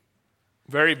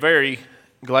Very, very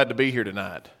glad to be here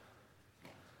tonight.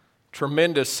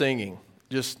 Tremendous singing,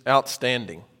 just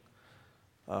outstanding.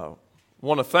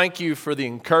 Want to thank you for the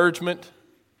encouragement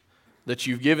that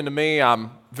you've given to me.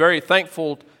 I'm very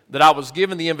thankful that I was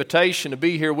given the invitation to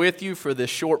be here with you for this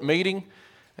short meeting,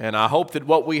 and I hope that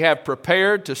what we have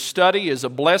prepared to study is a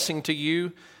blessing to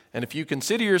you. And if you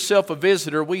consider yourself a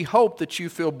visitor, we hope that you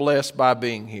feel blessed by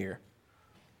being here.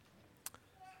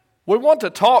 We want to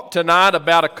talk tonight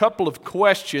about a couple of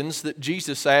questions that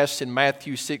Jesus asked in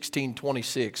Matthew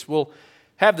 16:26. We'll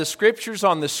have the scriptures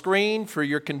on the screen for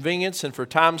your convenience and for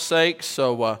time's sake,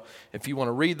 so if you want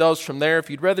to read those from there, if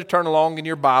you'd rather turn along in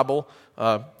your Bible,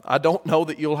 I don't know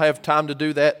that you'll have time to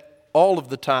do that all of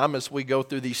the time as we go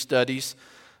through these studies,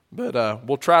 but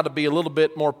we'll try to be a little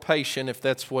bit more patient if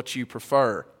that's what you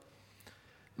prefer.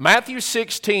 Matthew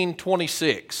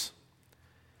 16:26.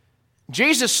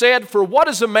 Jesus said, "For what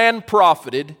is a man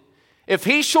profited if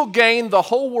he shall gain the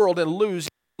whole world and lose his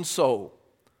own soul?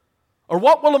 Or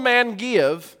what will a man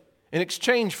give in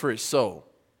exchange for his soul?"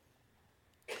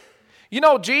 You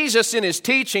know, Jesus in his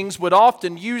teachings would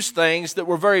often use things that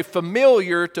were very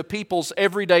familiar to people's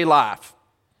everyday life.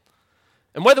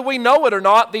 And whether we know it or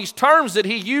not, these terms that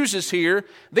he uses here,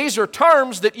 these are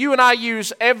terms that you and I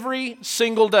use every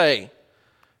single day.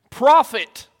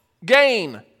 Profit,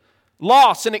 gain,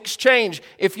 loss, and exchange.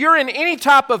 If you're in any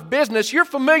type of business, you're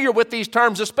familiar with these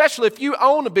terms, especially if you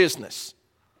own a business.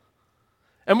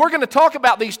 And we're going to talk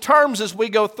about these terms as we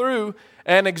go through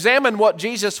and examine what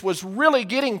Jesus was really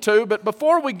getting to. But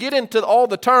before we get into all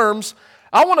the terms,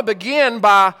 I want to begin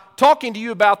by talking to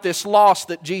you about this loss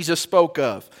that Jesus spoke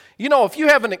of. You know, if you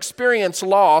haven't experienced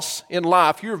loss in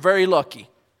life, you're very lucky.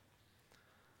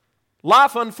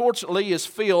 Life, unfortunately, is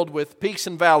filled with peaks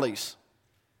and valleys.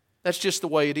 That's just the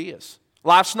way it is.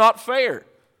 Life's not fair.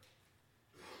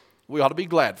 We ought to be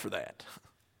glad for that.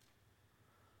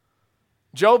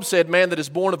 Job said, "Man that is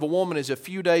born of a woman is a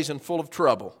few days and full of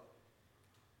trouble."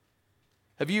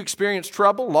 Have you experienced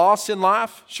trouble, loss in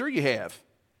life? Sure you have.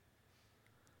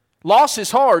 Loss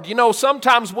is hard. You know,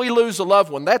 sometimes we lose a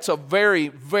loved one. That's a very,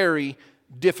 very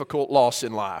difficult loss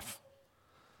in life.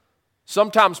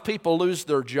 Sometimes people lose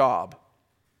their job.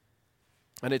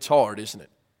 And it's hard, isn't it?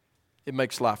 It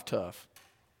makes life tough.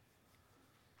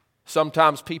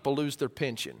 Sometimes people lose their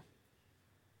pension.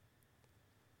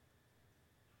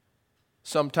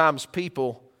 Sometimes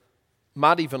people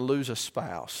might even lose a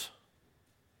spouse,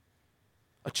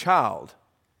 a child.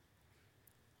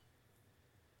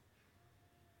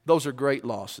 Those are great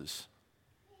losses.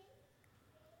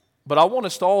 But I want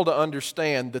us all to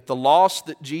understand that the loss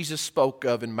that Jesus spoke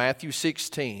of in Matthew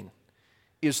 16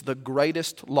 is the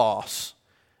greatest loss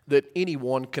that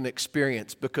anyone can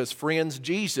experience. Because, friends,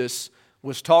 Jesus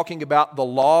was talking about the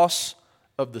loss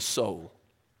of the soul.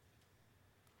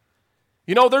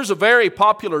 You know, there's a very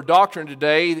popular doctrine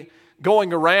today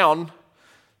going around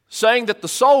saying that the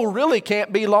soul really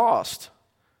can't be lost.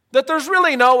 That there's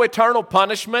really no eternal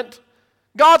punishment.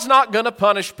 God's not going to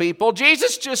punish people.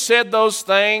 Jesus just said those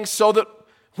things so that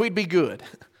we'd be good.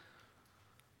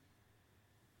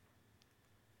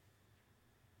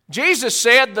 Jesus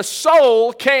said the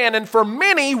soul can and for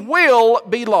many will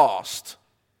be lost.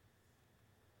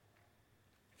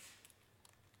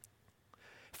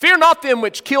 "Fear not them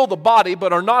which kill the body,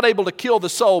 but are not able to kill the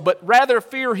soul, but rather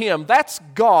fear him," that's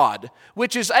God,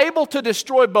 "which is able to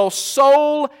destroy both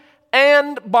soul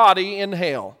and body in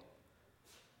hell."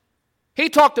 He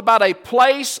talked about a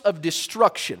place of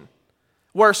destruction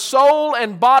where soul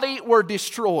and body were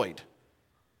destroyed.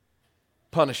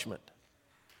 Punishment.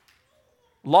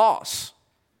 Loss.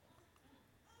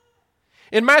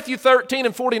 In Matthew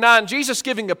 13:49, Jesus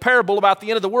giving a parable about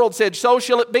the end of the world said, "So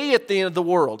shall it be at the end of the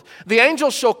world. The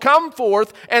angels shall come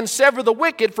forth and sever the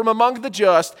wicked from among the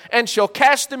just, and shall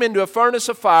cast them into a furnace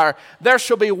of fire. There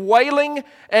shall be wailing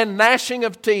and gnashing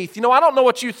of teeth." You know, I don't know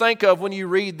what you think of when you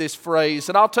read this phrase,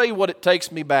 and I'll tell you what it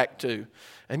takes me back to.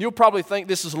 And you'll probably think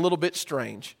this is a little bit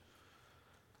strange.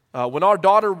 When our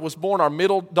daughter was born, our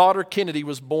middle daughter, Kennedy,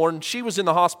 was born, she was in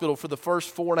the hospital for the first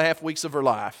 4.5 weeks of her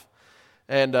life.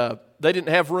 And they didn't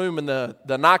have room in the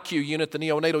NICU unit, the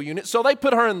neonatal unit, so they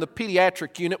put her in the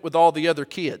pediatric unit with all the other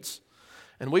kids.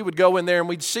 And we would go in there and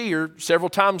we'd see her several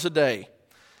times a day.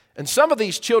 And some of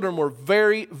these children were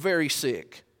very, very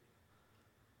sick.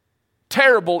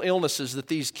 Terrible illnesses that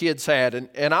these kids had.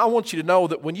 And I want you to know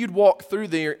that when you'd walk through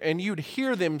there and you'd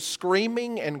hear them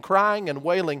screaming and crying and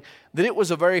wailing, that it was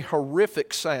a very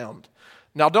horrific sound.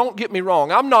 Now, don't get me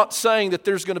wrong. I'm not saying that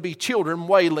there's going to be children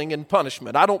wailing in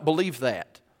punishment. I don't believe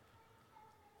that.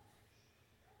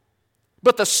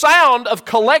 But the sound of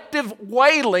collective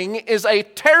wailing is a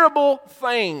terrible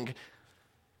thing.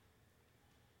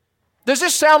 Does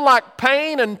this sound like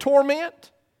pain and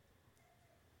torment?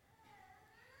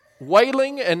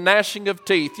 Wailing and gnashing of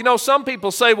teeth. You know, some people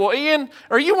say, well, Ian,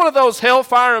 are you one of those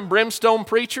hellfire and brimstone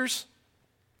preachers?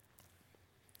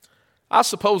 I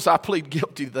suppose I plead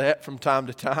guilty to that from time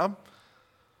to time.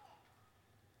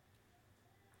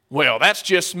 Well, that's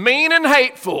just mean and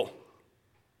hateful.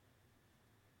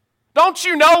 Don't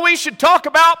you know we should talk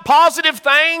about positive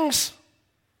things?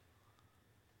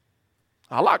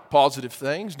 I like positive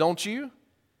things, don't you?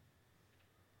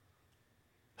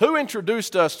 Who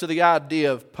introduced us to the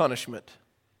idea of punishment?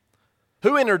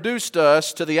 Who introduced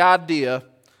us to the idea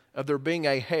of there being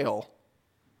a hell?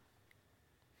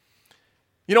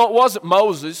 You know, it wasn't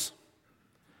Moses,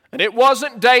 and it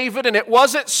wasn't David, and it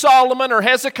wasn't Solomon or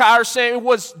Hezekiah saying, it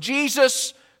was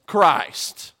Jesus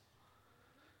Christ.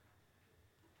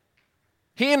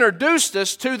 He introduced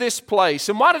us to this place.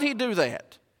 And why did he do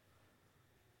that?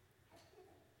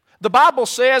 The Bible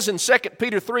says in 2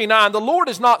 Peter 3:9, the Lord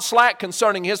is not slack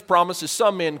concerning His promise, as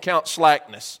some men count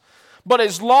slackness, but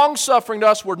is long-suffering to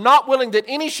us. We're not willing that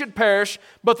any should perish,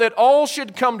 but that all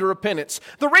should come to repentance.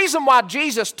 The reason why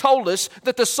Jesus told us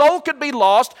that the soul could be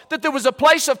lost, that there was a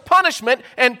place of punishment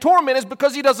and torment, is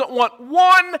because He doesn't want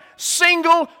one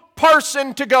single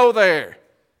person to go there.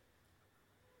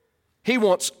 He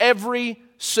wants every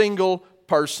single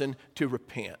person to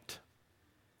repent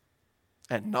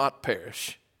and not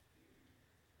perish.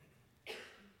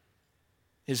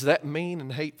 Is that mean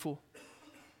and hateful?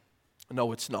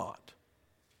 No, it's not.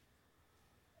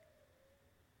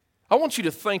 I want you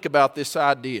to think about this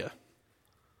idea.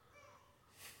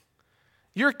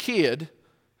 Your kid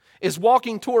is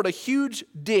walking toward a huge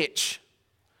ditch,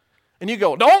 and you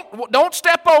go, don't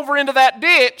step over into that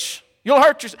ditch. You'll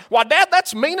hurt yourself. Why, Dad,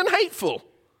 that's mean and hateful.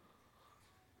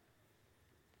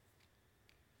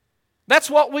 That's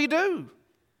what we do.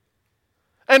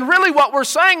 And really what we're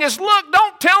saying is, look,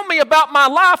 don't tell me about my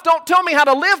life. Don't tell me how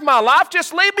to live my life.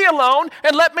 Just leave me alone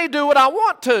and let me do what I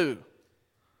want to.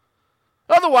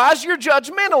 Otherwise, you're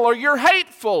judgmental or you're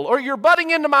hateful or you're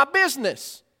butting into my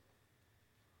business.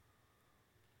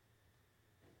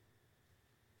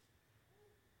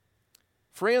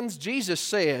 Friends, Jesus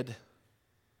said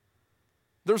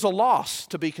there's a loss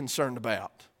to be concerned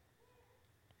about.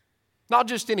 Not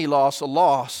just any loss, a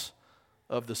loss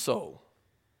of the soul.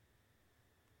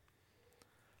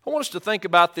 I want us to think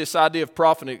about this idea of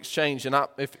profit and exchange. And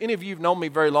if any of you have known me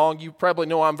very long, you probably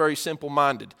know I'm very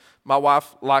simple-minded. My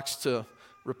wife likes to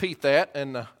repeat that,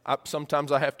 and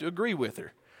sometimes I have to agree with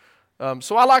her.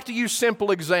 So I like to use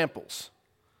simple examples.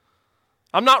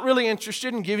 I'm not really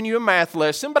interested in giving you a math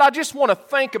lesson, but I just want to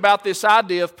think about this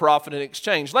idea of profit and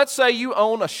exchange. Let's say you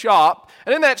own a shop,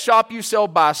 and in that shop you sell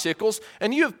bicycles,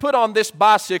 and you have put on this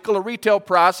bicycle a retail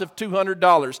price of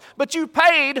 $200, but you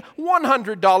paid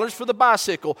 $100 for the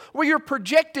bicycle, where your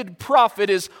projected profit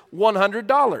is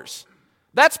 $100.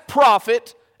 That's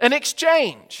profit and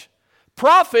exchange.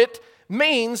 Profit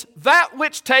means that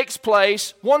which takes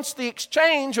place once the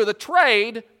exchange or the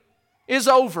trade is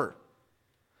over.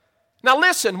 Now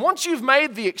listen, once you've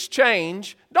made the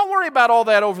exchange, don't worry about all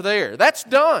that over there. That's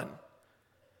done.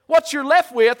 What you're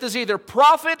left with is either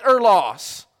profit or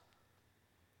loss.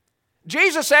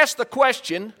 Jesus asked the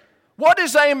question, what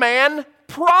is a man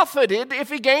profited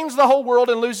if he gains the whole world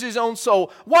and loses his own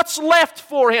soul? What's left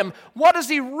for him? What is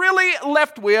he really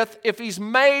left with if he's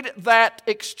made that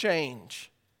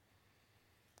exchange?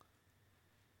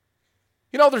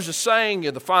 You know, there's a saying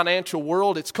in the financial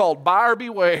world, it's called buyer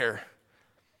beware.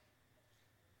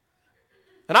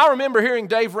 And I remember hearing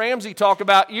Dave Ramsey talk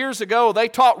about years ago, they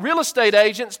taught real estate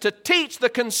agents to teach the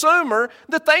consumer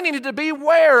that they needed to be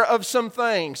aware of some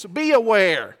things. Be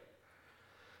aware.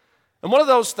 And one of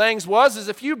those things is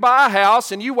if you buy a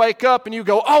house and you wake up and you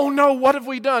go, oh no, what have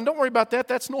we done? Don't worry about that,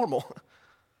 that's normal.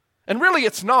 And really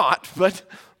it's not, but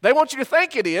they want you to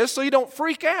think it is so you don't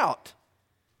freak out.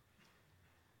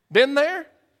 Been there?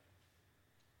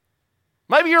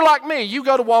 Maybe you're like me. You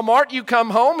go to Walmart, you come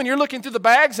home, and you're looking through the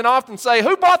bags, and I often say,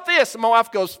 who bought this? And my wife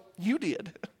goes, you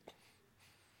did.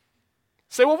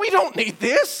 Say, well, we don't need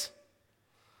this.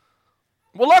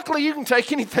 Well, luckily, you can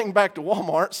take anything back to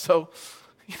Walmart, so,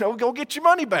 go get your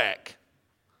money back.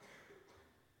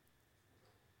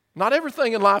 Not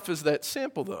everything in life is that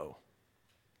simple, though.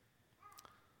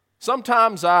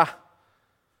 Sometimes I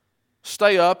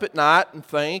stay up at night and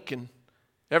think, and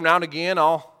every now and again,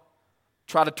 I'll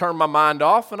try to turn my mind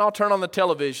off, and I'll turn on the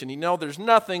television. There's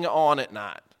nothing on at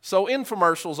night. So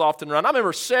infomercials often run. I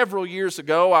remember several years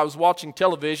ago, I was watching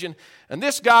television, and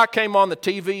this guy came on the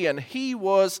TV, and he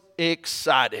was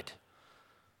excited.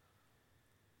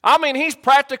 I mean, he's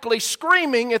practically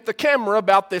screaming at the camera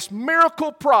about this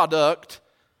miracle product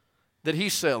that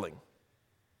he's selling.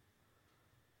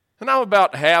 And I'm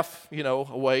about half,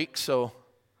 awake, so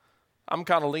I'm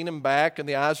kind of leaning back and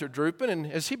the eyes are drooping. And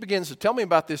as he begins to tell me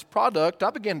about this product,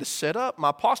 I begin to set up.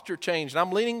 My posture changed, and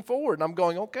I'm leaning forward, and I'm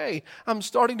going, okay, I'm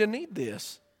starting to need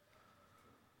this.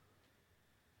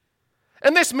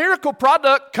 And this miracle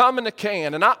product come in a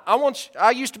can. And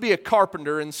I used to be a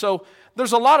carpenter, and so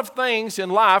there's a lot of things in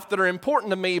life that are important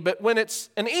to me, but when it's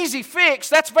an easy fix,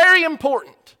 that's very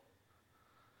important.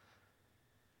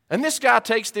 And this guy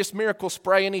takes this miracle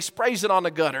spray and he sprays it on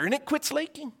the gutter, and it quits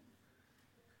leaking.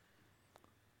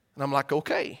 And I'm like,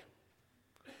 okay.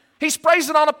 He sprays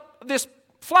it on this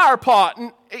flower pot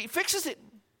and he fixes it.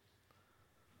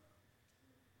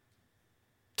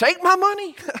 Take my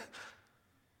money.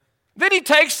 Then he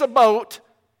takes a boat,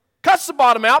 cuts the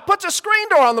bottom out, puts a screen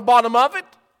door on the bottom of it,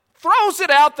 throws it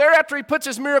out there after he puts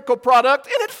his miracle product,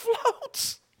 and it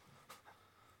floats.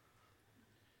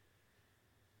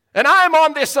 And I'm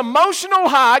on this emotional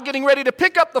high, getting ready to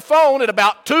pick up the phone at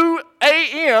about 2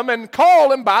 a.m. and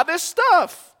call and buy this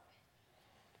stuff.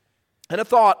 And a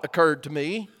thought occurred to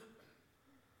me.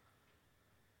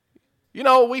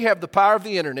 We have the power of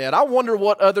the internet. I wonder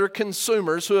what other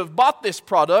consumers who have bought this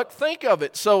product think of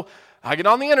it. So I get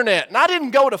on the internet, and I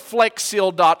didn't go to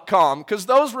flexseal.com because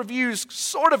those reviews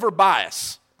sort of are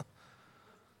biased.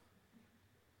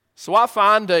 So I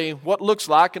find what looks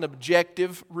like an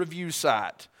objective review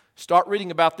site. Start reading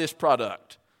about this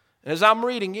product. And as I'm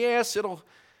reading, yes, it'll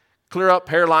clear up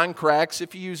hairline cracks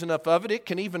if you use enough of it. It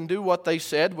can even do what they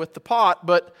said with the pot.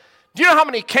 But do you know how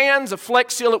many cans of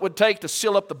Flex Seal it would take to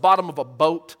seal up the bottom of a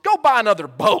boat? Go buy another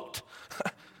boat.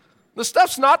 The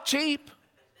stuff's not cheap.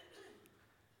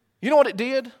 You know what it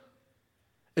did?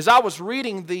 As I was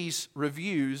reading these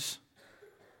reviews,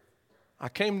 I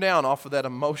came down off of that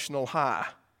emotional high.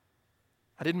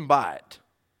 I didn't buy it.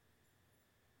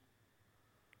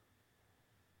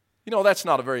 That's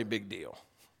not a very big deal.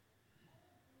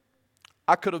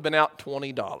 I could have been out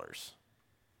 $20.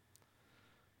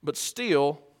 But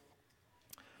still,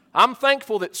 I'm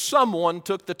thankful that someone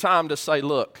took the time to say,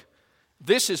 look,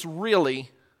 this is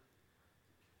really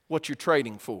what you're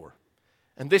trading for.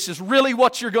 And this is really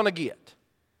what you're going to get.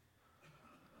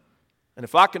 And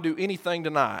if I can do anything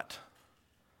tonight,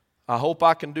 I hope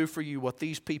I can do for you what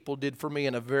these people did for me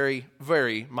in a very,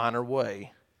 very minor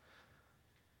way.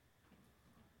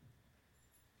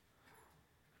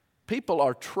 People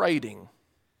are trading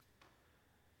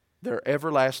their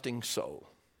everlasting soul.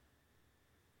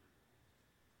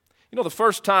 The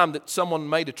first time that someone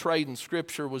made a trade in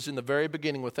Scripture was in the very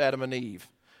beginning with Adam and Eve.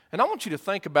 And I want you to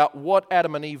think about what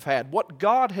Adam and Eve had, what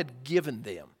God had given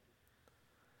them.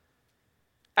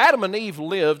 Adam and Eve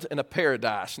lived in a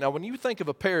paradise. Now, when you think of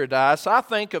a paradise, I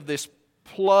think of this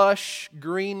plush,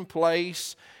 green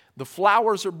place. The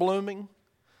flowers are blooming.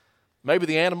 Maybe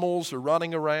the animals are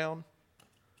running around.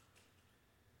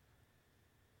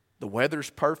 The weather's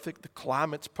perfect. The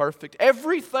climate's perfect.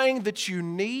 Everything that you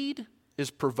need is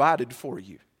provided for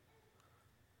you.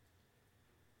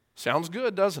 Sounds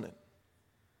good, doesn't it?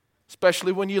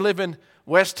 Especially when you live in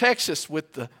West Texas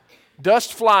with the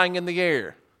dust flying in the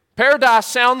air. Paradise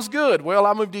sounds good. Well,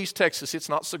 I moved to East Texas. It's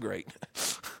not so great.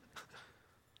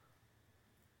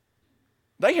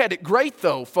 They had it great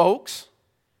though, folks.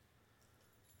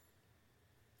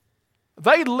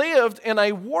 They lived in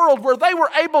a world where they were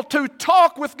able to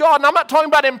talk with God. And I'm not talking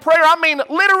about in prayer. I mean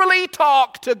literally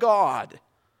talk to God.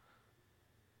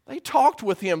 They talked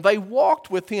with Him. They walked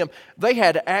with Him. They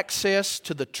had access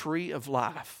to the tree of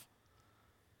life.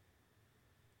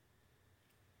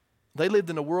 They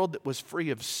lived in a world that was free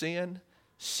of sin,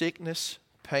 sickness,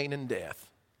 pain, and death.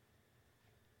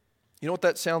 You know what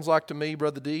that sounds like to me,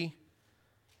 Brother D?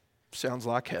 Sounds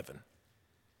like heaven.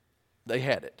 They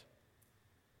had it.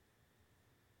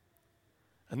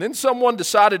 And then someone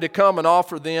decided to come and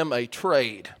offer them a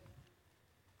trade.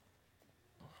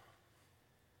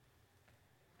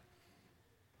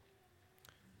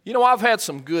 I've had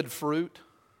some good fruit.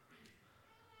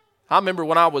 I remember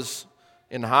when I was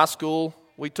in high school,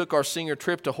 we took our senior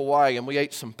trip to Hawaii and we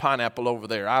ate some pineapple over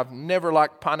there. I've never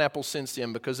liked pineapple since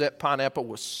then because that pineapple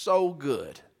was so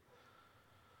good.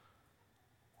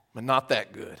 But not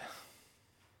that good.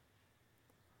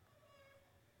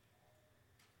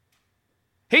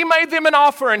 He made them an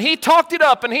offer and he talked it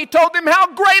up and he told them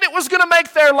how great it was going to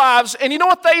make their lives. And you know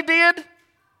what they did?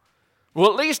 Well,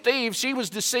 at least Eve, she was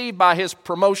deceived by his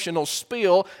promotional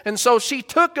spiel. And so she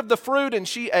took of the fruit and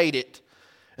she ate it.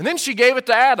 And then she gave it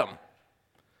to Adam.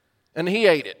 And he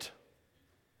ate it.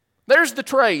 There's the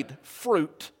trade,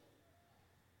 fruit.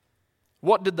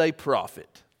 What did they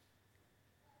profit?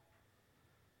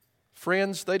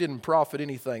 Friends, they didn't profit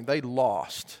anything. They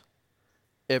lost.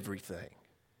 everything.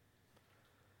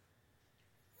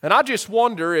 And I just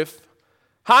wonder if,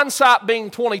 hindsight being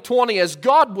 2020, as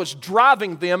God was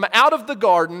driving them out of the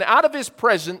garden, out of His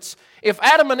presence, if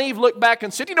Adam and Eve looked back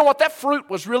and said, you know what, that fruit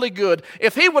was really good.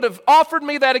 If He would have offered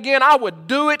me that again, I would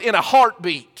do it in a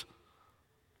heartbeat.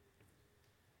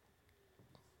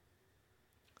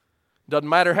 Doesn't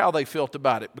matter how they felt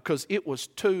about it, because it was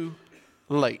too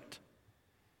late.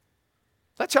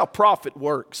 That's how profit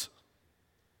works.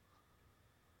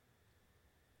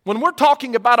 When we're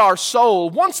talking about our soul,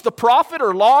 once the profit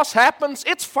or loss happens,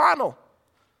 it's final.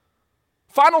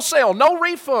 Final sale, no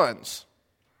refunds.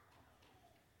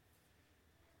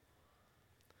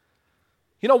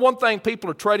 You know, one thing people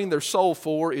are trading their soul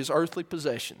for is earthly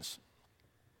possessions.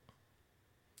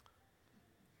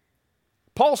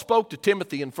 Paul spoke to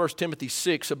Timothy in 1 Timothy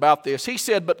 6 about this. He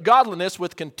said, but godliness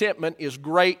with contentment is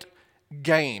great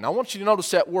gain. I want you to notice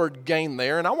that word gain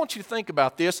there, and I want you to think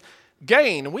about this.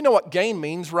 Gain, and we know what gain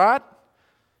means, right?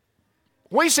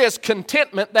 When he says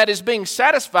contentment, that is being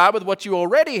satisfied with what you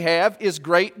already have, is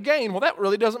great gain. Well, that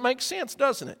really doesn't make sense,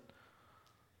 doesn't it?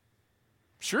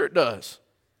 Sure it does.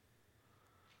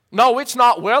 No, it's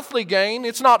not wealthly gain.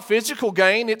 It's not physical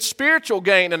gain. It's spiritual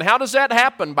gain. And how does that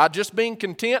happen? By just being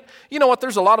content? You know what?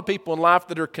 There's a lot of people in life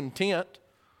that are content.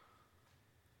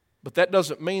 But that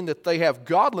doesn't mean that they have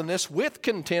godliness with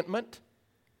contentment.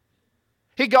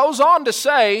 He goes on to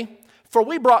say, for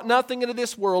we brought nothing into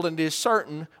this world, and it is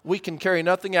certain we can carry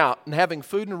nothing out. And having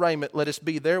food and raiment, let us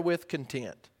be therewith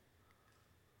content.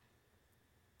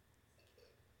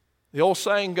 The old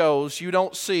saying goes, you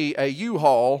don't see a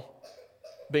U-Haul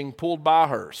being pulled by a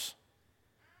hearse.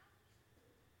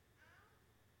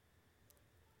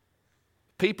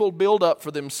 People build up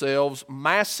for themselves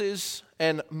masses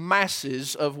and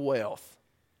masses of wealth.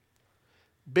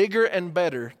 Bigger and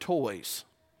better toys.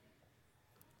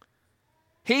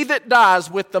 He that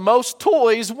dies with the most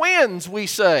toys wins, we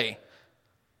say.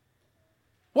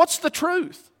 What's the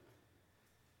truth?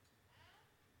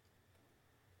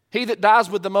 He that dies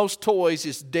with the most toys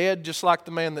is dead just like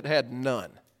the man that had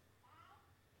none.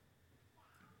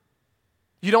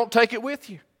 You don't take it with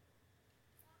you.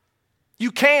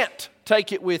 You can't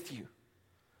take it with you.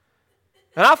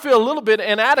 And I feel a little bit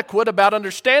inadequate about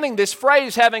understanding this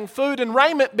phrase, having food and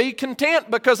raiment, be content,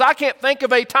 because I can't think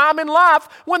of a time in life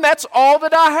when that's all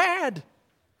that I had.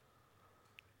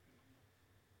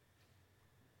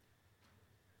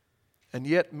 And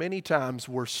yet many times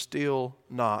we're still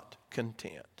not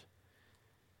content.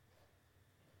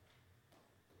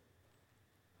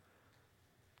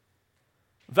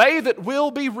 They that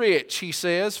will be rich, he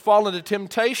says, fall into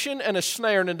temptation and a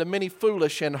snare and into many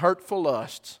foolish and hurtful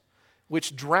lusts,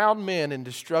 which drown men in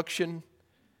destruction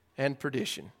and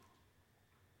perdition.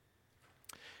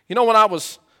 You know, when I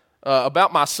was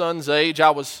about my son's age, I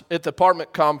was at the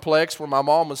apartment complex where my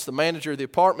mom was the manager of the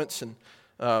apartments, and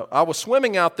I was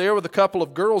swimming out there with a couple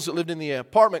of girls that lived in the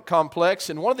apartment complex,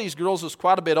 and one of these girls was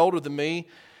quite a bit older than me,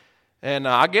 and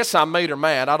I guess I made her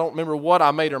mad. I don't remember what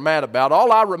I made her mad about.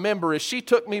 All I remember is she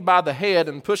took me by the head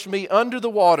and pushed me under the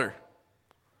water.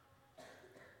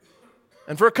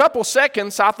 And for a couple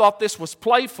seconds, I thought this was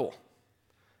playful.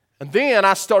 And then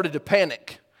I started to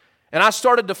panic. And I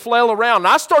started to flail around. And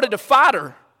I started to fight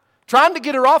her, trying to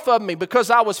get her off of me because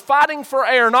I was fighting for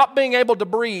air, not being able to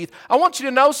breathe. I want you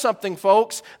to know something,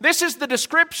 folks. This is the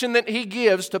description that he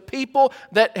gives to people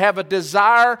that have a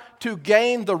desire to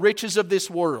gain the riches of this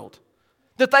world.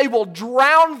 That they will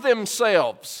drown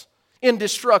themselves in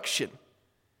destruction.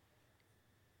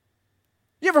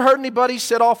 You ever heard anybody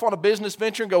set off on a business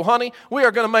venture and go, honey, we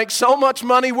are going to make so much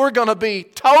money, we're going to be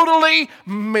totally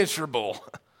miserable.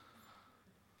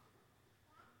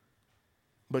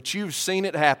 But you've seen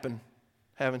it happen,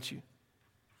 haven't you?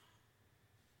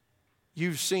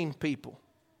 You've seen people.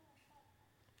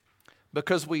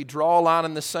 Because we draw a line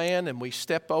in the sand and we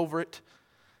step over it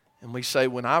and we say,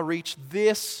 when I reach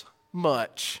this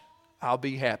much, I'll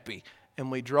be happy.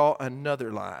 And we draw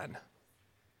another line.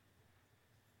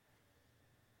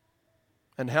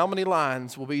 And how many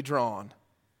lines will be drawn?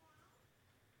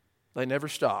 They never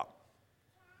stop.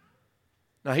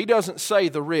 Now, he doesn't say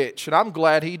the rich, and I'm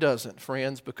glad he doesn't,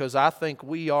 friends, because I think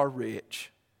we are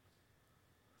rich.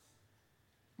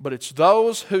 But it's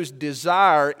those whose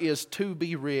desire is to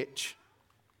be rich.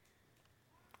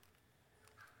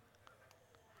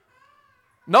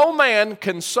 No man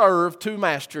can serve two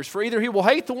masters, for either he will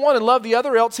hate the one and love the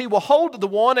other, else he will hold to the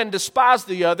one and despise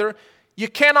the other. You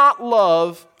cannot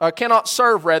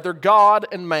serve God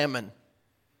and mammon.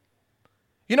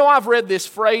 You know, I've read this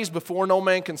phrase before, no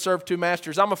man can serve two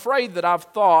masters. I'm afraid that I've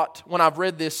thought, when I've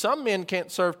read this, some men can't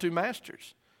serve two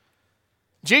masters.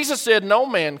 Jesus said, no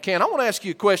man can. I want to ask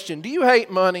you a question. Do you hate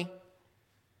money?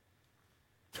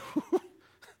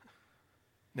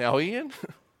 Now, Ian,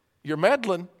 you're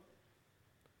meddling.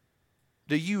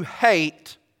 Do you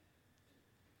hate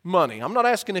money? I'm not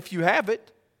asking if you have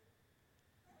it.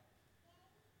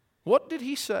 What did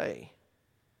he say?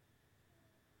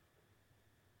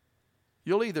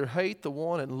 You'll either hate the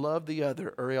one and love the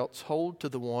other, or else hold to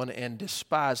the one and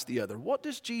despise the other. What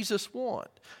does Jesus want?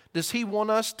 Does he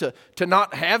want us to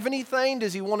not have anything?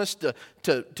 Does he want us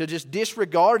to just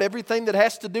disregard everything that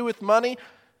has to do with money?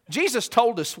 Jesus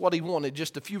told us what he wanted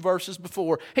just a few verses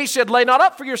before. He said, lay not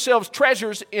up for yourselves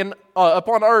treasures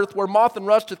upon earth where moth and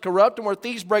rust doth corrupt and where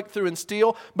thieves break through and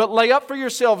steal, but lay up for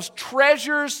yourselves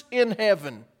treasures in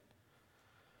heaven,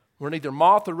 where neither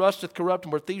moth or rust doth corrupt,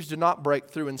 and where thieves do not break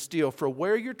through and steal. For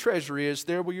where your treasure is,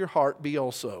 there will your heart be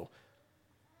also.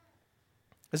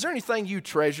 Is there anything you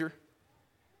treasure?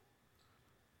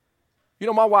 You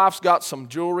know, my wife's got some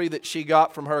jewelry that she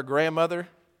got from her grandmother.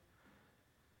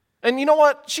 And you know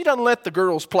what? She doesn't let the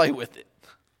girls play with it.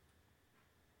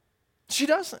 She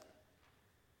doesn't.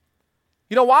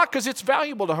 You know why? Because it's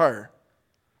valuable to her.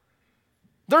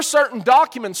 There's certain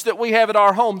documents that we have at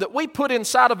our home that we put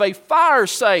inside of a fire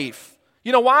safe.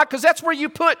 You know why? Because that's where you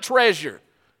put treasure.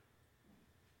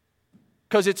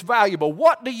 Because it's valuable.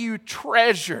 What do you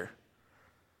treasure?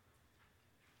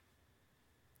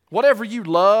 Whatever you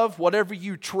love, whatever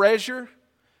you treasure,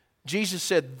 Jesus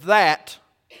said that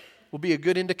will be a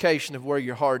good indication of where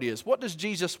your heart is. What does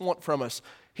Jesus want from us?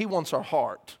 He wants our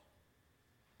heart.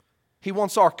 He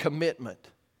wants our commitment.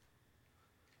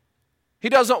 He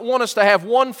doesn't want us to have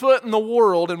 1 foot in the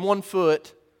world and 1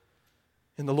 foot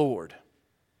in the Lord.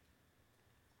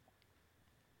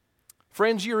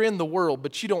 Friends, you're in the world,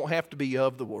 but you don't have to be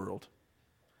of the world.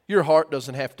 Your heart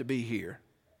doesn't have to be here.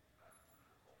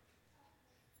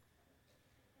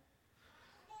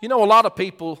 You know, a lot of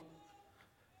people,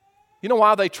 you know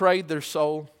why they trade their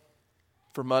soul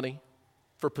for money,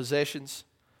 for possessions?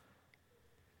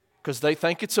 Because they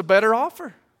think it's a better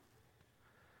offer.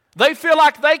 They feel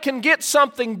like they can get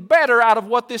something better out of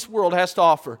what this world has to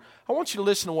offer. I want you to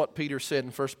listen to what Peter said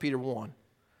in 1 Peter 1.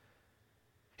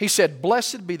 He said,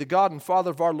 blessed be the God and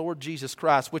Father of our Lord Jesus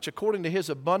Christ, which according to his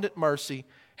abundant mercy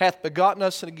hath begotten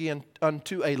us again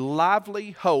unto a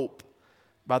lively hope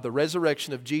by the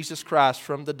resurrection of Jesus Christ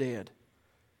from the dead.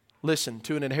 Listen,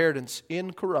 to an inheritance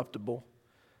incorruptible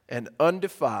and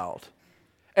undefiled,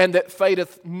 and that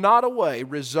fadeth not away,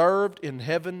 reserved in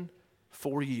heaven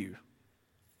for you.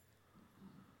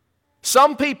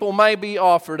 Some people may be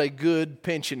offered a good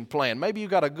pension plan. Maybe you've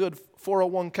got a good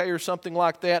 401k or something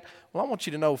like that. Well, I want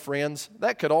you to know, friends,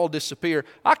 that could all disappear.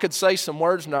 I could say some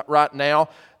words right now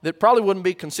that probably wouldn't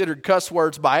be considered cuss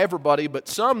words by everybody, but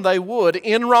some they would.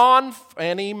 Enron,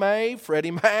 Fannie Mae,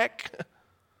 Freddie Mac.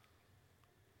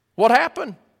 What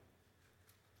happened?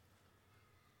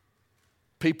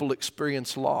 People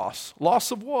experience loss.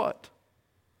 Loss of what?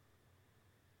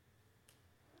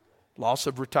 Loss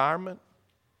of retirement.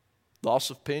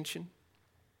 Loss of pension,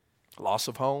 loss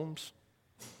of homes.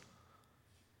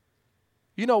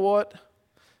 You know what?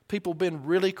 People have been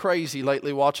really crazy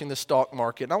lately watching the stock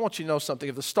market. And I want you to know something.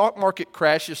 If the stock market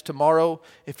crashes tomorrow,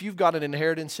 if you've got an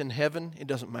inheritance in heaven, it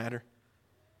doesn't matter.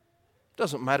 It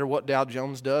doesn't matter what Dow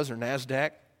Jones does or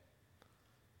NASDAQ.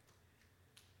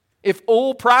 If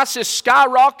oil prices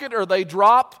skyrocket or they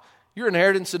drop, your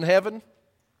inheritance in heaven,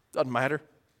 doesn't matter.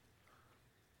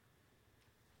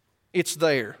 It's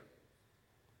there.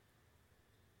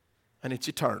 And it's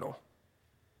eternal.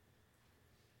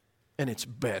 And it's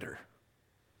better.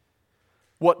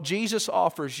 What Jesus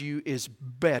offers you is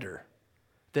better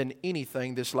than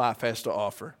anything this life has to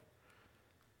offer.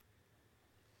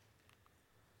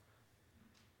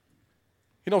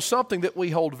 You know, something that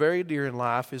we hold very dear in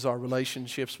life is our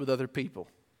relationships with other people.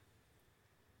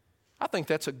 I think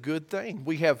that's a good thing.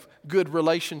 We have good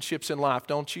relationships in life,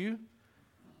 don't you?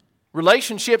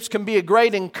 Relationships can be a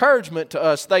great encouragement to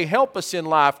us. They help us in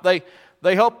life. They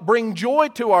help bring joy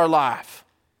to our life.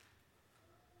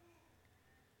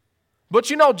 But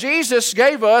you know, Jesus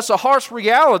gave us a harsh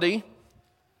reality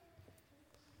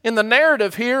in the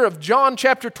narrative here of John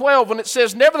chapter 12 when it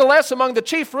says, nevertheless among the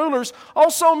chief rulers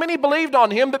also many believed on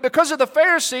him, but because of the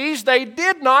Pharisees they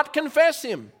did not confess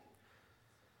him,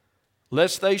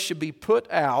 lest they should be put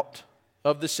out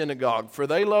of the synagogue. For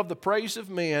they love the praise of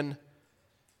men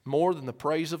more than the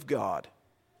praise of God.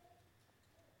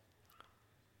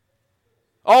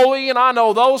 Oh, Ian, I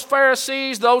know those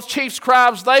Pharisees, those chief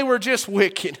scribes, they were just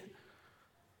wicked.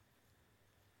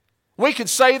 We could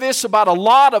say this about a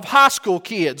lot of high school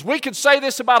kids. We could say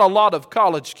this about a lot of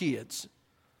college kids.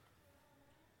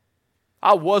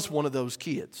 I was one of those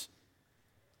kids.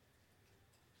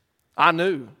 I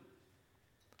knew.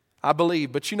 I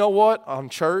believed. But you know what?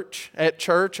 At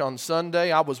church on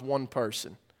Sunday, I was one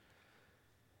person.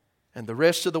 And the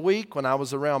rest of the week, when I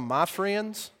was around my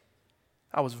friends,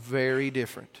 I was very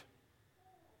different.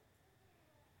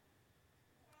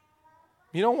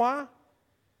 You know why?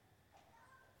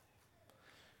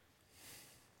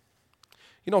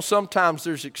 You know, sometimes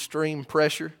there's extreme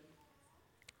pressure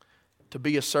to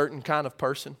be a certain kind of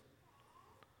person.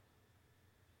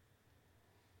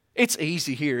 It's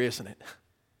easy here, isn't it?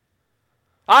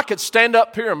 I could stand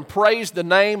up here and praise the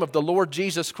name of the Lord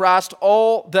Jesus Christ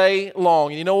all day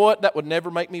long. And you know what? That would never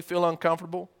make me feel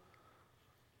uncomfortable.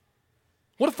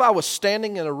 What if I was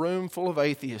standing in a room full of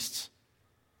atheists?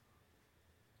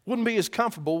 Wouldn't be as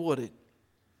comfortable, would it?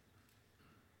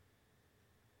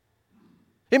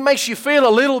 It makes you feel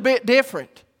a little bit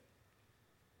different.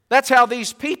 That's how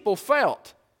these people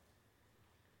felt.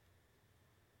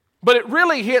 But it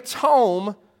really hits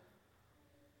home,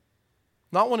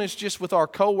 not when it's just with our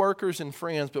coworkers and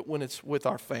friends, but when it's with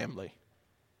our family.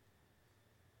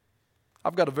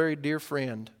 I've got a very dear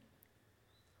friend.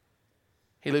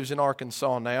 He lives in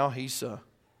Arkansas now. He's a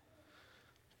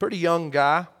pretty young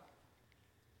guy.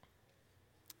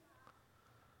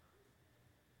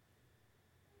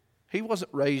 He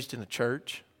wasn't raised in a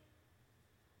church.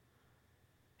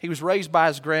 He was raised by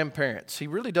his grandparents. He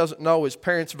really doesn't know his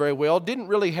parents very well. Didn't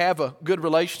really have a good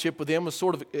relationship with them. Was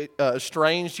sort of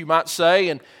estranged, you might say.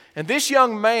 And this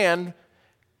young man,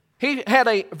 he had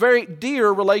a very dear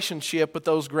relationship with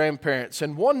those grandparents.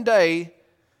 And one day,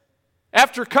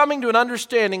 after coming to an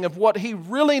understanding of what he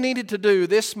really needed to do,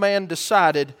 this man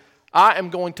decided, I am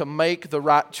going to make the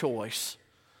right choice.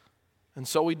 And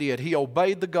so he did. He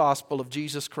obeyed the gospel of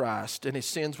Jesus Christ, and his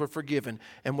sins were forgiven.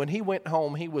 And when he went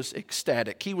home, he was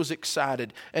ecstatic. He was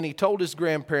excited. And he told his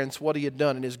grandparents what he had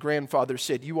done. And his grandfather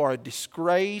said, you are a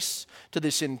disgrace to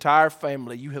this entire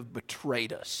family. You have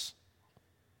betrayed us.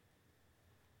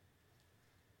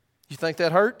 You think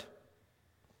that hurt?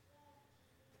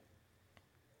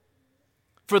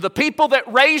 For the people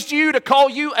that raised you to call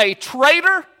you a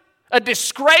traitor, a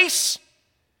disgrace,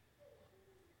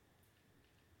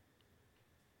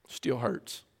 still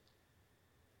hurts.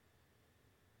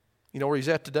 You know where he's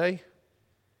at today?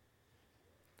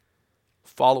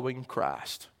 Following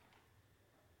Christ.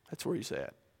 That's where he's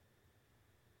at.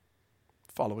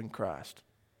 Following Christ.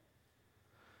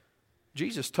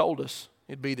 Jesus told us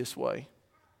it'd be this way.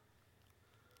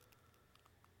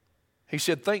 He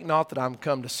said, think not that I'm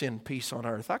come to send peace on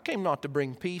earth. I came not to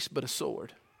bring peace, but a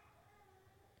sword.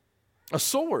 A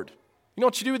sword. You know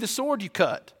what you do with the sword? You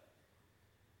cut.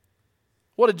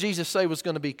 What did Jesus say was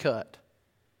going to be cut?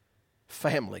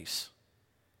 Families.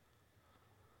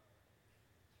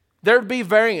 There'd be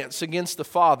variance against the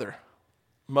father.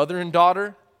 Mother and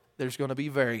daughter, there's going to be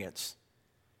variance.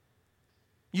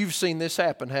 You've seen this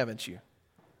happen, haven't you?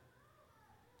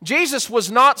 Jesus was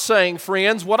not saying,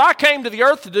 friends, what I came to the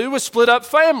earth to do was split up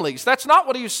families. That's not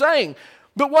what he was saying.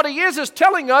 But what he is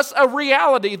telling us a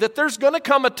reality that there's going to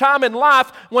come a time in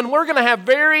life when we're going to have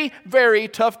very, very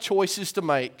tough choices to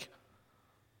make.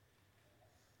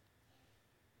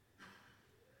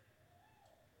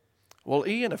 Well,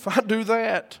 Ian, if I do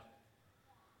that,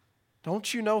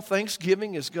 don't you know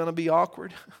Thanksgiving is going to be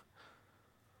awkward?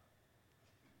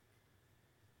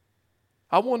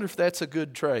 I wonder if that's a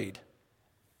good trade.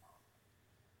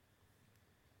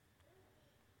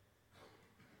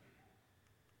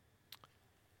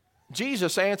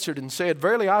 Jesus answered and said,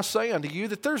 verily I say unto you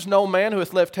that there's no man who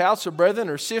hath left house or brethren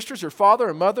or sisters or father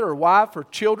or mother or wife or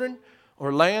children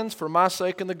or lands for my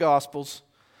sake and the gospel's,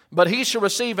 but he shall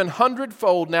receive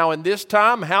 100-fold now in this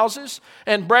time houses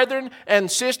and brethren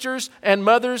and sisters and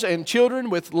mothers and children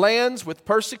with lands with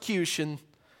persecution,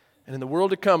 and in the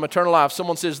world to come eternal life.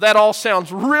 Someone says, that all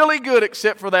sounds really good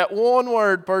except for that one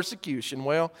word, persecution.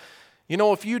 Well, you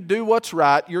know, if you do what's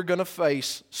right, you're going to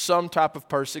face some type of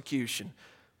persecution.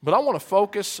 But I want to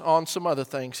focus on some other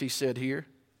things he said here.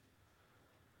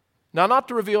 Now, not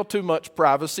to reveal too much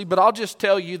privacy, but I'll just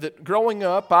tell you that growing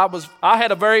up, I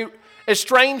had a very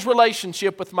estranged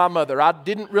relationship with my mother. I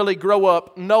didn't really grow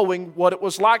up knowing what it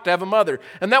was like to have a mother.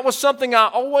 And that was something I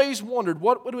always wondered,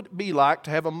 what would it be like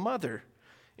to have a mother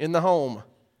in the home?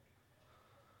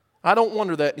 I don't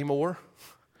wonder that anymore.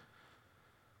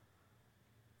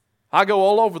 I go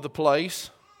all over the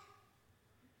place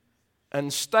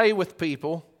and stay with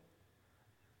people,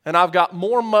 and I've got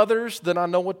more mothers than I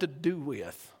know what to do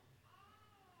with.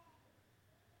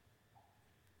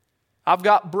 I've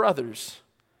got brothers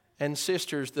and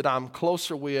sisters that I'm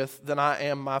closer with than I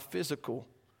am my physical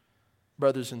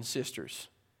brothers and sisters.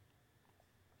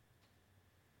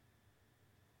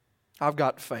 I've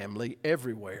got family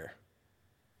everywhere.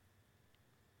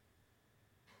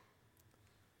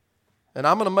 And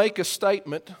I'm going to make a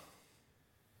statement,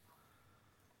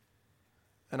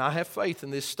 and I have faith in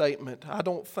this statement. I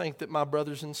don't think that my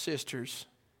brothers and sisters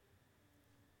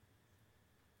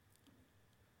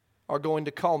are going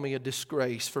to call me a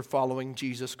disgrace for following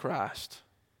Jesus Christ.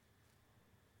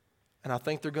 And I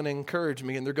think they're going to encourage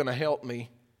me and they're going to help me.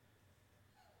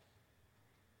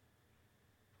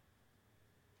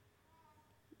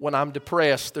 When I'm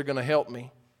depressed, they're going to help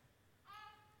me.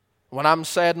 When I'm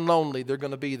sad and lonely, they're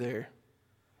going to be there.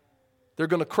 They're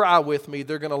going to cry with me.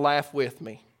 They're going to laugh with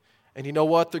me. And you know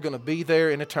what? They're going to be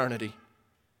there in eternity.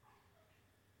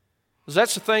 Because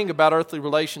that's the thing about earthly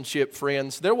relationship,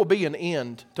 friends. There will be an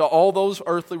end to all those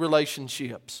earthly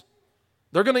relationships.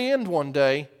 They're going to end one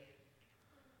day.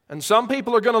 And some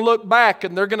people are going to look back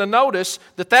and they're going to notice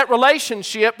that that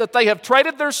relationship that they have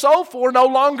traded their soul for no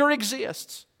longer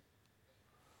exists.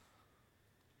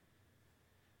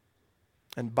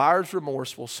 And buyer's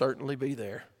remorse will certainly be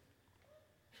there.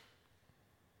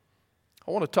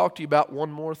 I want to talk to you about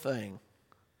one more thing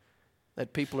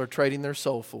that people are trading their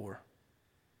soul for.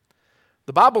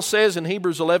 The Bible says in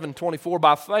Hebrews 11:24,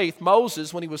 by faith,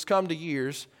 Moses, when he was come to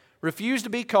years, refused to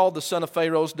be called the son of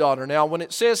Pharaoh's daughter. Now, when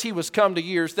it says he was come to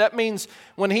years, that means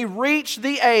when he reached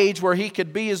the age where he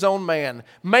could be his own man,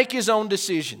 make his own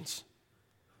decisions.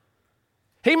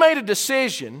 He made a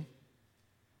decision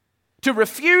to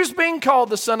refuse being called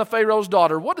the son of Pharaoh's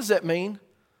daughter. What does that mean?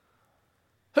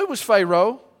 Who was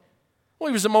Pharaoh? Well,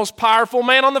 he was the most powerful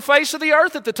man on the face of the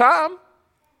earth at the time.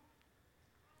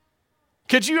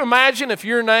 Could you imagine if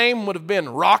your name would have been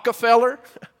Rockefeller?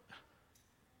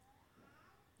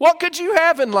 What could you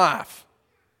have in life?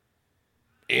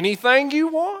 Anything you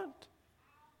want.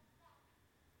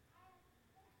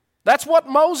 That's what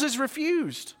Moses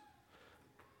refused.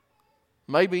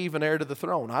 Maybe even heir to the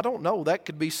throne. I don't know. That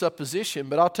could be supposition,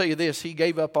 but I'll tell you this, he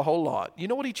gave up a whole lot. You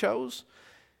know what he chose?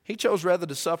 He chose rather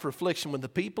to suffer affliction with the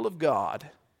people of God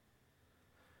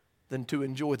than to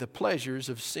enjoy the pleasures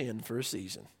of sin for a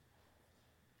season.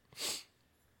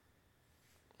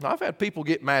 Now, I've had people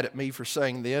get mad at me for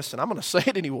saying this, and I'm going to say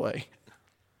it anyway.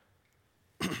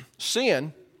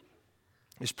 Sin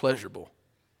is pleasurable.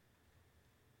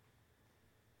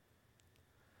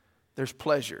 There's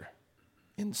pleasure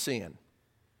in sin.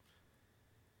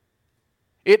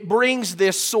 It brings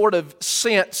this sort of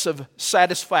sense of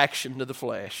satisfaction to the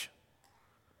flesh.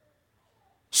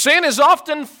 Sin is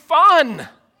often fun.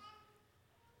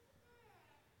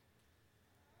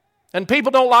 And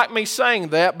people don't like me saying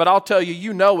that, but I'll tell you,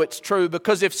 you know it's true,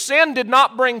 because if sin did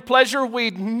not bring pleasure,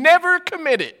 we'd never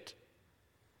commit it.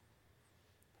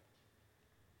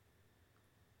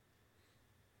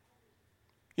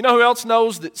 You know who else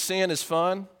knows that sin is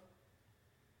fun?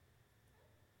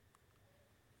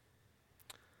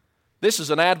 This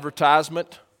is an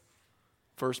advertisement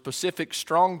for a specific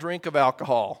strong drink of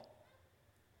alcohol.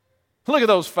 Look at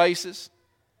those faces.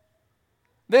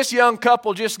 This young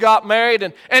couple just got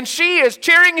married, and she is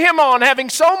cheering him on, having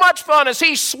so much fun as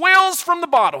he swills from the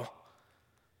bottle.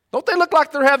 Don't they look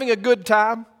like they're having a good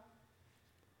time?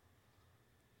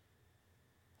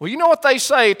 Well, you know what they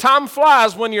say, time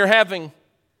flies when you're having.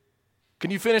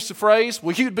 Can you finish the phrase?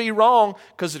 Well, you'd be wrong,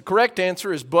 because the correct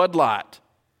answer is Bud Light.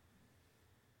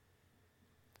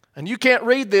 And you can't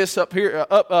read this down here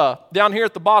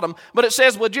at the bottom, but it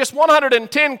says with just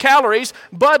 110 calories,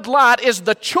 Bud Light is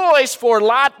the choice for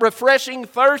light, refreshing,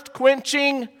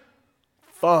 thirst-quenching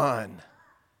fun.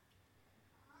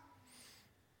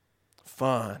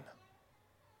 Fun.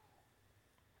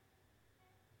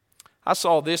 I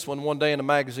saw this one day in a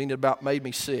magazine that about made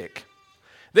me sick.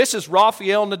 This is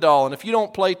Rafael Nadal, and if you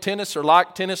don't play tennis or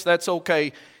like tennis, that's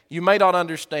okay. You may not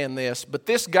understand this, but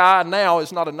this guy now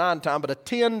is not a 9-time, but a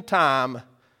 10-time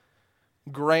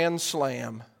Grand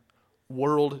Slam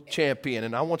world champion.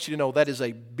 And I want you to know that is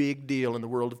a big deal in the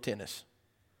world of tennis.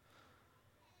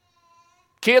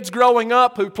 Kids growing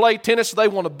up who play tennis, they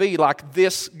want to be like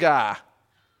this guy.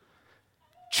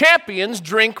 Champions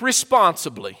drink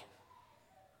responsibly.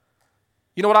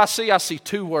 You know what I see? I see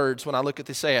two words when I look at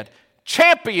this ad.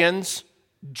 Champions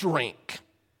drink.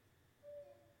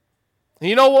 And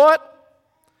you know what?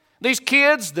 These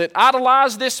kids that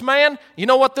idolize this man, you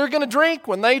know what they're going to drink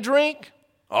when they drink?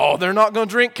 Oh, they're not going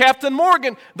to drink Captain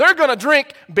Morgan. They're going to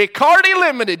drink Bacardi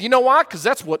Limited. You know why? Because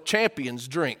that's what champions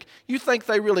drink. You think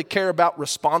they really care about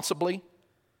responsibly?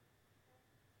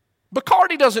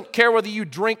 Bacardi doesn't care whether you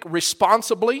drink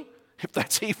responsibly, if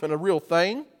that's even a real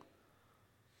thing.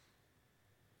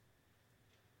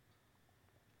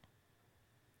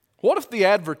 What if the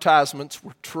advertisements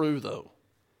were true, though?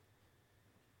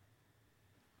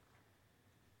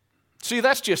 See,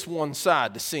 that's just one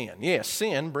side to sin. Yes,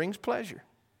 sin brings pleasure.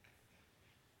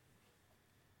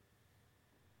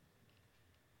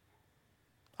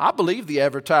 I believe the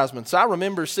advertisements. I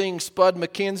remember seeing Spud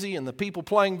McKenzie and the people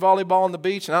playing volleyball on the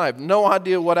beach, and I have no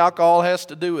idea what alcohol has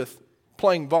to do with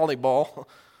playing volleyball.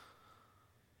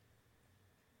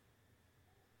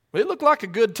 It looked like a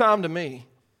good time to me.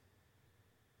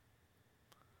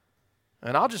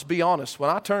 And I'll just be honest,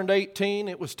 when I turned 18,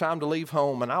 it was time to leave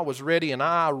home, and I was ready, and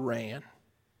I ran.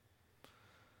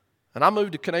 And I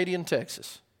moved to Canadian,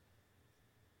 Texas.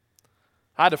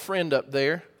 I had a friend up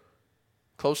there,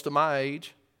 close to my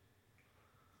age.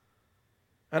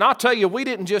 And I'll tell you, we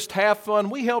didn't just have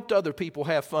fun, we helped other people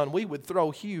have fun. We would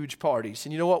throw huge parties.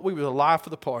 And you know what? We were the life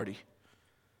of the party.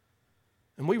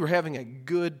 And we were having a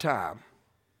good time.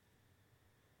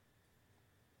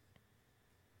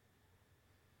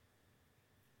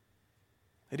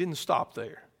 It didn't stop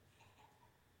there.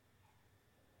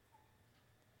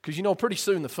 Because you know, pretty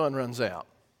soon the fun runs out.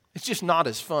 It's just not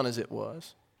as fun as it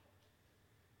was.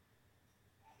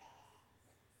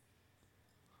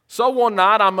 So one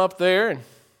night I'm up there and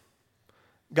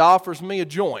God offers me a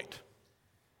joint.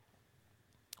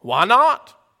 Why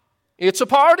not? It's a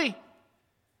party.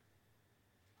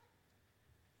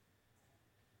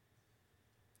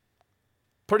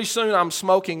 Pretty soon I'm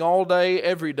smoking all day,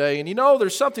 every day. And you know,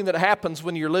 there's something that happens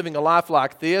when you're living a life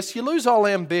like this. You lose all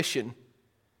ambition.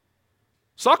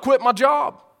 So I quit my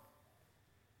job.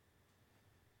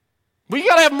 But you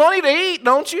got to have money to eat,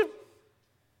 don't you?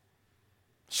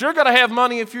 Sure got to have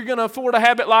money if you're going to afford a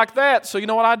habit like that. So you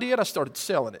know what I did? I started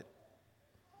selling it.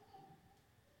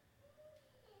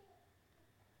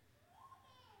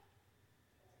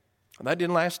 And that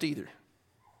didn't last either.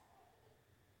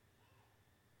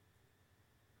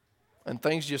 And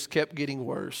things just kept getting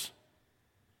worse.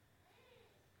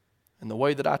 And the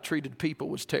way that I treated people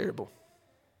was terrible.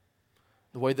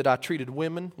 The way that I treated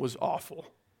women was awful.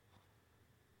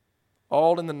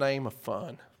 All in the name of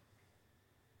fun.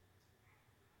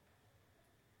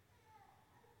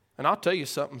 And I'll tell you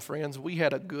something, friends, we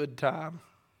had a good time.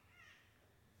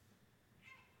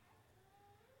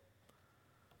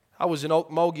 I was in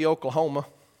Okmulgee, Oklahoma,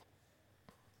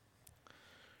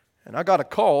 and I got a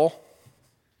call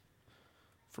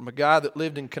from a guy that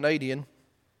lived in Canadian.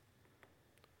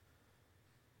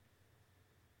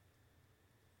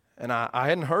 And I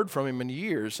hadn't heard from him in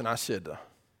years, and I said,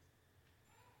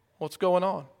 what's going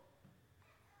on?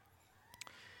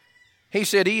 He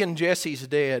said, Ian Jesse's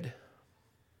dead.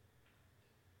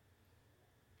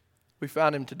 We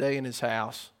found him today in his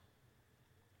house.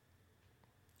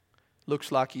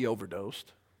 Looks like he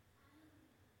overdosed.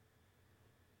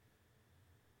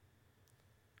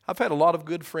 I've had a lot of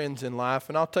good friends in life,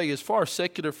 and I'll tell you, as far as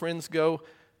secular friends go,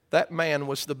 that man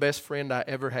was the best friend I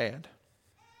ever had.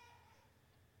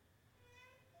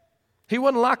 He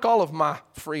wasn't like all of my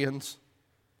friends.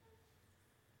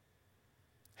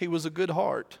 He was a good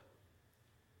heart.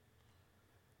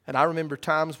 And I remember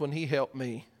times when he helped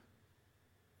me.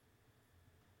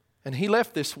 And he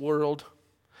left this world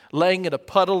laying in a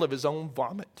puddle of his own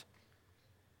vomit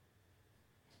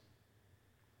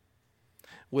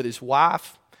with his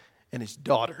wife and his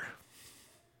daughter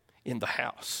in the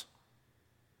house.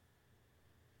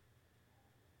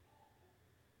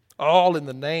 All in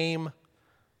the name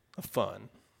of fun.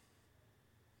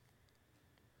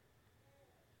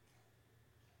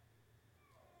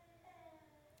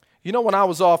 You know, when I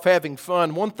was off having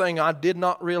fun, one thing I did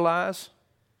not realize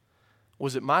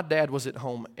was that my dad was at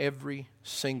home every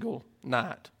single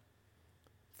night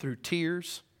through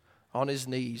tears on his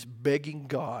knees begging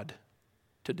God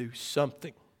to do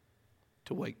something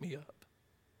to wake me up.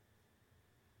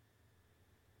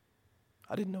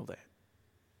 I didn't know that.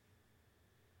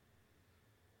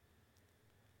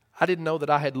 I didn't know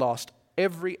that I had lost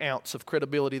every ounce of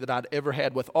credibility that I'd ever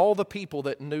had with all the people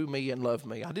that knew me and loved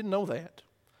me. I didn't know that.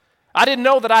 I didn't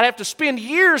know that I'd have to spend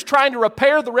years trying to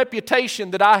repair the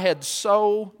reputation that I had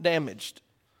so damaged.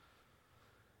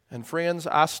 And friends,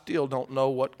 I still don't know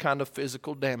what kind of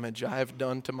physical damage I have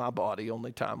done to my body.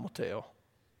 Only time will tell.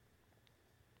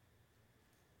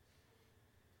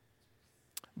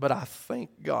 But I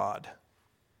thank God.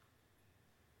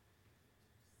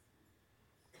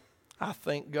 I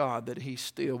thank God that He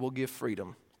still will give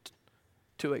freedom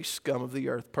to a scum of the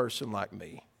earth person like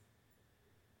me.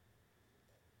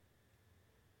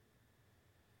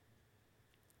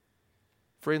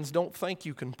 Friends, don't think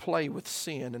you can play with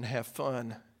sin and have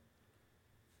fun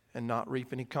and not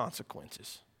reap any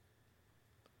consequences.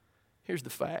 Here's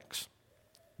the facts.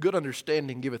 Good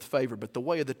understanding giveth favor, but the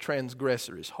way of the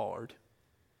transgressor is hard.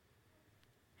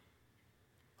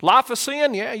 Life of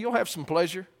sin, yeah, you'll have some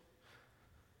pleasure.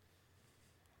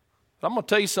 But I'm going to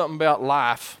tell you something about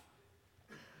life.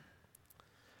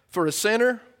 For a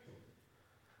sinner,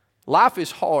 life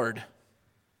is hard.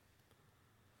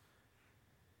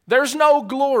 There's no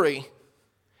glory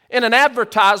in an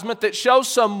advertisement that shows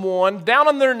someone down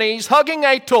on their knees hugging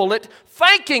a toilet,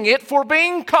 thanking it for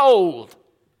being cold.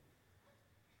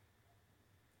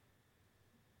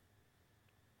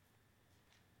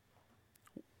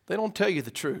 They don't tell you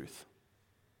the truth.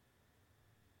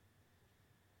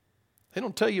 They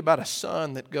don't tell you about a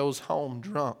son that goes home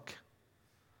drunk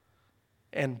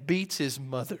and beats his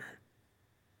mother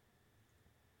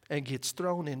and gets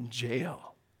thrown in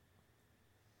jail.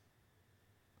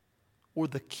 Or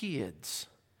the kids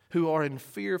who are in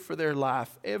fear for their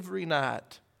life every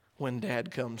night when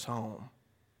dad comes home.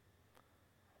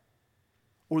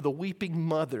 Or the weeping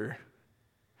mother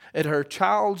at her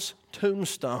child's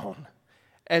tombstone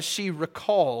as she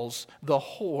recalls the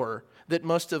horror that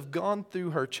must have gone through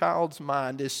her child's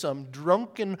mind as some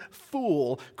drunken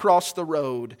fool crossed the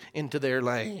road into their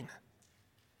lane.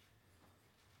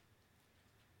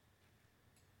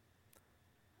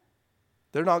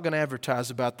 They're not going to advertise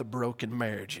about the broken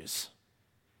marriages.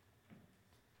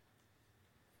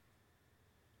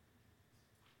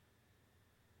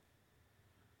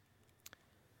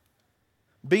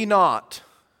 Be not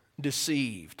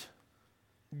deceived.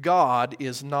 God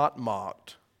is not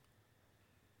mocked.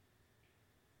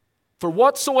 For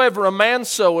whatsoever a man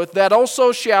soweth, that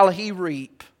also shall he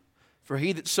reap. For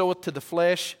he that soweth to the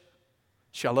flesh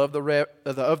shall of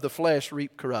the flesh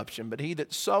reap corruption, but he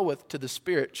that soweth to the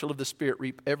Spirit shall of the Spirit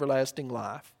reap everlasting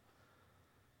life.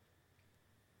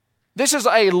 This is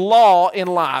a law in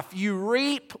life. You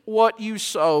reap what you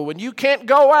sow, and you can't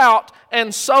go out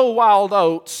and sow wild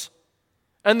oats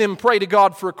and then pray to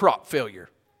God for a crop failure.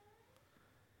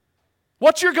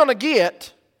 What you're going to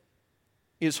get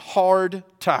is hard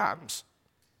times.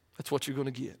 That's what you're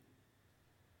going to get.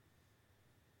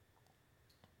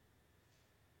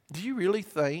 Do you really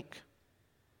think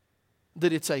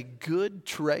that it's a good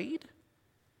trade?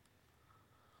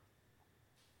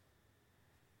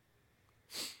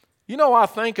 You know, I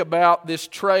think about this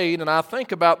trade and I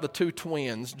think about the two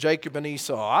twins, Jacob and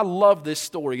Esau. I love this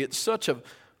story. It's such a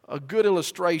good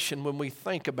illustration when we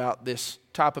think about this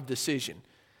type of decision.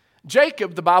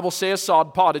 Jacob, the Bible says,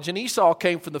 sawed pottage, and Esau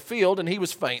came from the field, and he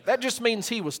was faint. That just means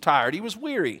he was tired. He was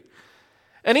weary.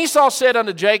 And Esau said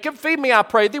unto Jacob, Feed me, I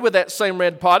pray thee, with that same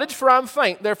red pottage, for I am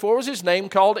faint. Therefore was his name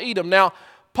called Edom. Now,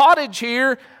 pottage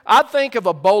here, I think of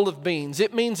a bowl of beans.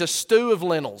 It means a stew of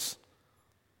lentils.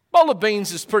 Bowl of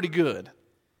beans is pretty good.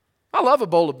 I love a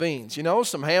bowl of beans,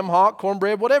 some ham hock,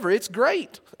 cornbread, whatever. It's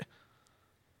great.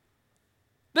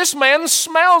 This man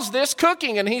smells this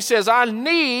cooking and he says, I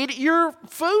need your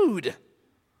food.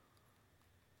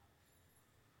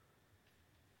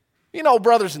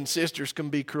 Brothers and sisters can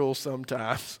be cruel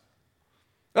sometimes.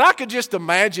 And I could just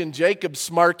imagine Jacob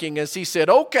smirking as he said,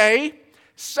 Okay,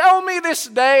 sell me this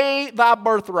day thy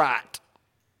birthright.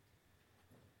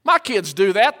 My kids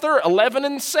do that. They're 11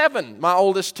 and 7, my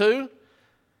oldest two.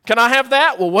 Can I have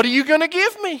that? Well, what are you going to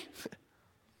give me?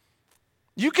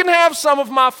 You can have some of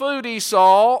my food,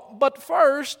 Esau, but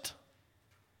first,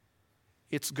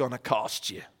 it's going to cost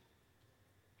you.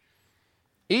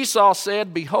 Esau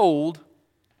said, Behold,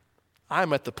 I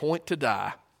am at the point to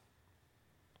die.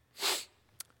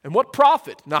 And what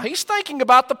profit? Now, he's thinking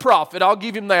about the profit. I'll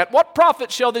give him that. What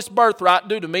profit shall this birthright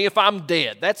do to me if I'm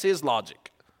dead? That's his logic.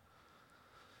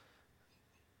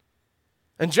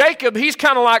 And Jacob, he's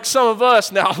kind of like some of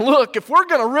us. Now, look, if we're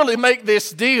going to really make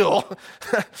this deal,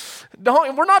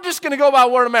 we're not just going to go by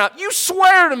word of mouth. You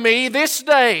swear to me this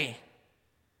day.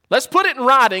 Let's put it in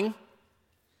writing.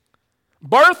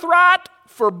 Birthright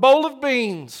for a bowl of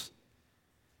beans.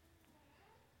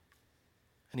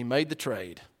 And he made the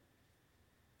trade.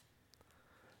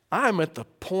 I'm at the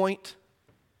point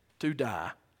to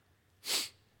die.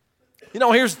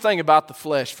 Here's the thing about the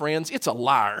flesh, friends. It's a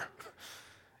liar.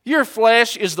 Your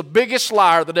flesh is the biggest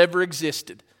liar that ever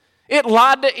existed. It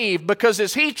lied to Eve because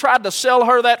as he tried to sell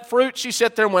her that fruit, she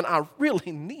sat there and went, I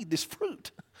really need this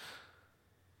fruit.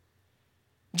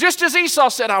 Just as Esau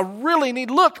said, I really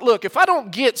need, look, if I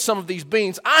don't get some of these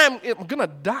beans, I'm going to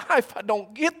die if I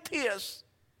don't get this.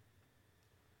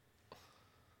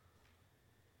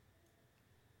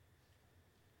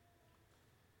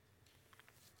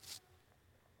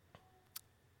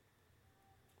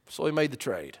 So he made the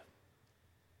trade.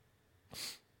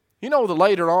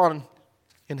 Later on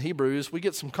in Hebrews, we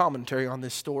get some commentary on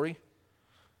this story.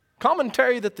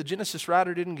 Commentary that the Genesis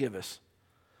writer didn't give us.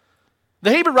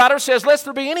 The Hebrew writer says, Lest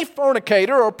there be any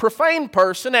fornicator or profane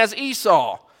person as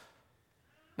Esau.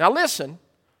 Now listen,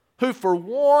 who for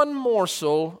one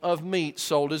morsel of meat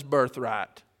sold his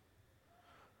birthright.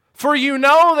 For you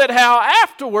know that how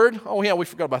afterward, oh yeah, we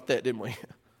forgot about that, didn't we?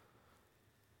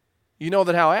 You know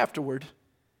that how afterward,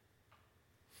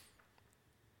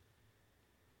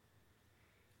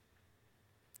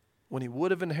 when he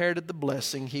would have inherited the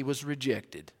blessing, he was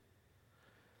rejected.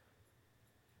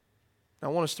 I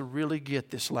want us to really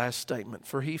get this last statement.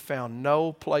 For he found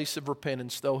no place of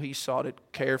repentance, though he sought it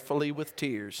carefully with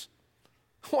tears.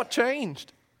 What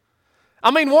changed?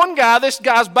 I mean, one guy, this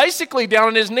guy's basically down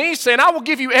on his knees saying, I will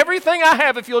give you everything I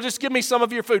have if you'll just give me some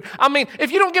of your food. I mean,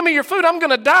 if you don't give me your food, I'm going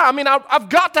to die. I mean, I've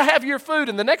got to have your food.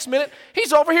 And the next minute,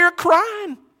 he's over here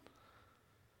crying,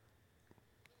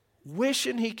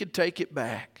 wishing he could take it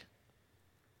back.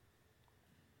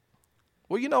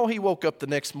 Well, you know, he woke up the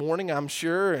next morning, I'm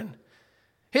sure, and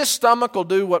his stomach will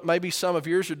do what maybe some of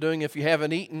yours are doing if you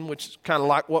haven't eaten, which is kind of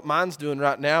like what mine's doing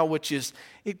right now, which is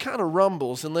it kind of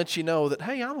rumbles and lets you know that,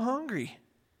 hey, I'm hungry.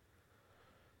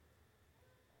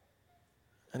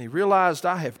 And he realized,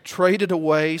 I have traded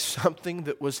away something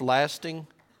that was lasting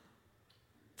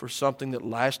for something that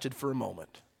lasted for a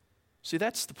moment. See,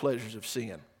 that's the pleasures of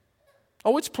sin.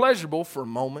 Oh, it's pleasurable for a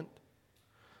moment.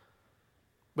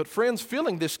 But friends,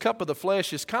 filling this cup of the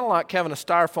flesh is kind of like having a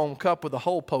styrofoam cup with a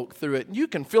hole poked through it. You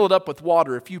can fill it up with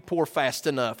water if you pour fast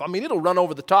enough. I mean, it'll run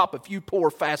over the top if you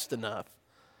pour fast enough.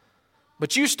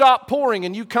 But you stop pouring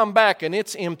and you come back and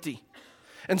it's empty.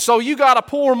 And so you got to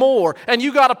pour more and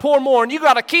you got to pour more and you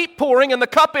got to keep pouring, and the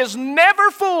cup is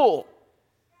never full.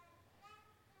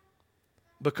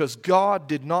 Because God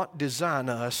did not design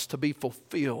us to be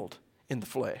fulfilled in the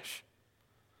flesh.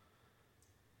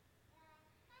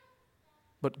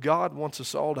 But God wants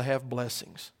us all to have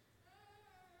blessings.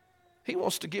 He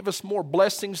wants to give us more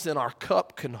blessings than our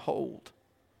cup can hold.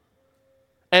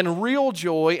 And real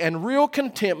joy and real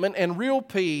contentment and real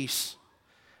peace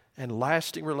and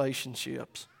lasting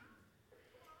relationships.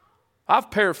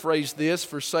 I've paraphrased this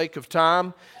for sake of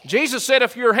time. Jesus said,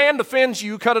 if your hand offends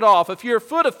you, cut it off. If your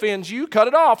foot offends you, cut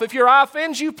it off. If your eye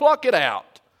offends you, pluck it out.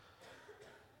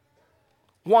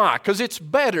 Why? Because it's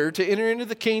better to enter into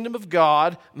the kingdom of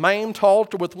God maimed,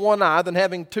 halt, or with one eye than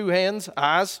having two hands,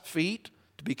 eyes, feet,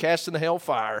 to be cast in the hell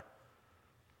fire.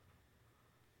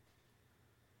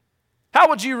 How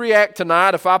would you react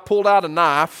tonight if I pulled out a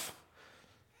knife,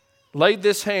 laid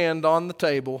this hand on the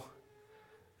table,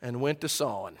 and went to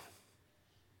sawing?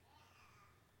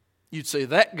 You'd say,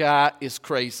 that guy is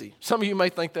crazy. Some of you may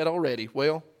think that already.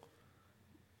 Well,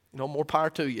 no more power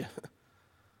to you.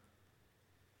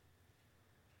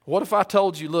 What if I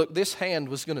told you, look, this hand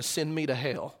was going to send me to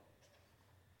hell?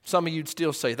 Some of you'd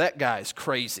still say, that guy is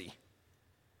crazy.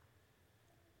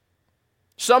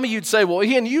 Some of you'd say, well,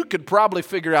 Ian, you could probably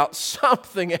figure out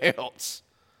something else.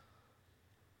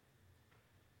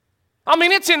 I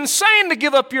mean, it's insane to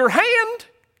give up your hand,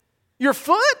 your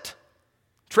foot.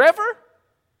 Trevor,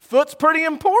 foot's pretty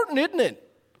important, isn't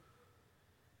it?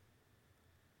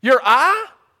 Your eye.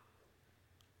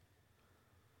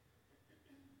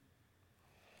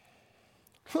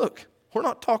 Look, we're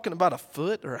not talking about a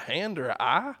foot or a hand or an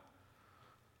eye.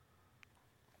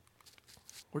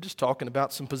 We're just talking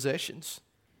about some possessions,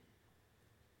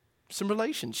 some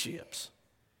relationships,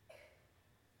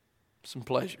 some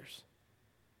pleasures.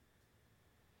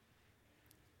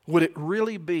 Would it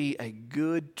really be a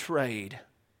good trade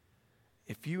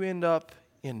if you end up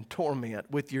in torment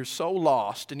with your soul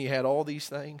lost and you had all these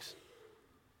things?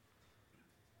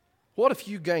 What if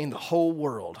you gained the whole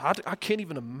world? I can't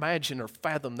even imagine or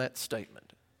fathom that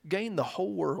statement. Gain the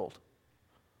whole world.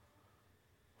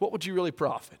 What would you really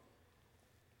profit?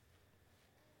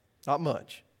 Not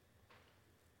much.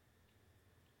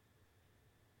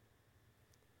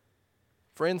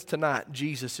 Friends, tonight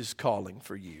Jesus is calling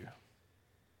for you.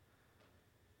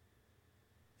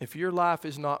 If your life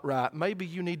is not right, maybe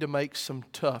you need to make some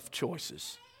tough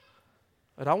choices.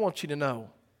 But I want you to know,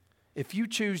 if you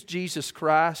choose Jesus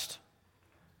Christ,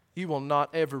 you will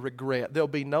not ever regret. There'll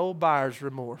be no buyer's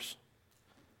remorse.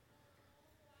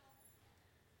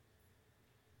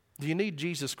 Do you need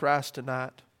Jesus Christ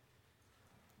tonight?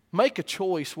 Make a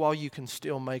choice while you can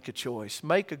still make a choice.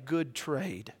 Make a good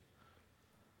trade.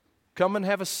 Come and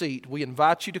have a seat. We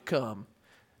invite you to come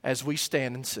as we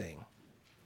stand and sing.